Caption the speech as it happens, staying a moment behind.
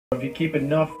if you keep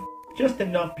just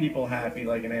enough people happy,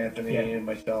 like an Anthony and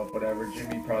myself, whatever,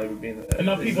 Jimmy probably would be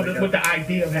enough people like with the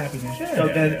idea of happiness. So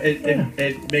then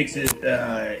it makes it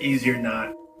easier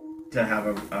not to have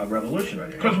a revolution right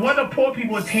here. Because what are poor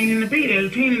people attaining to be? They're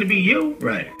attaining to be you.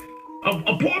 Right.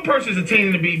 A poor person is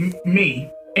attaining to be me,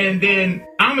 and then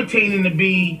I'm attaining to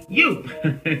be you,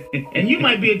 and you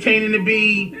might be attaining to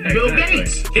be Bill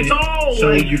Gates. It's all so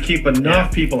like, you keep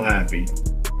enough people happy,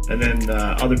 and then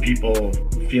other people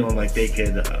feeling like they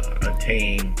could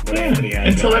attain what Anthony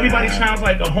has. Until everybody sounds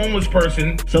like a homeless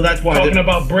person. So that's why talking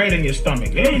about bread in your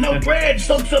stomach. There ain't no bread.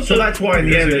 So that's why in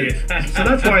the end. So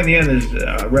that's why in the end, is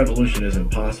revolution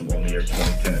isn't possible in the year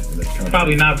 2010 in this country.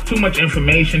 Probably not. Too much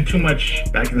information. Too much.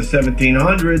 Back in the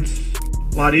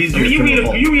 1700s, a lot easier. I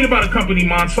mean, you read about a company,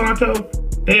 Monsanto.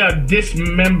 They are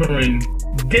dismantling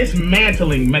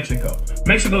Mexico.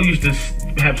 Mexico used to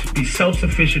be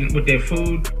self-sufficient with their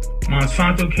food.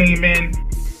 Monsanto came in,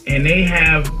 and they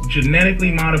have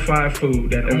genetically modified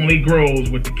food that only grows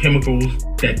with the chemicals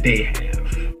that they have.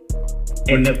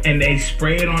 And they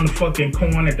spray it on the fucking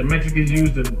corn that the Mexicans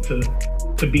use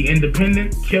to be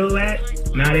independent, kill that.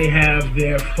 Now they have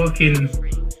their fucking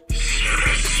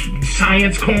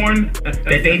science corn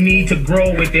that they need to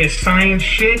grow with their science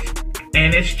shit,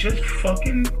 and it's just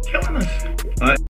fucking killing us.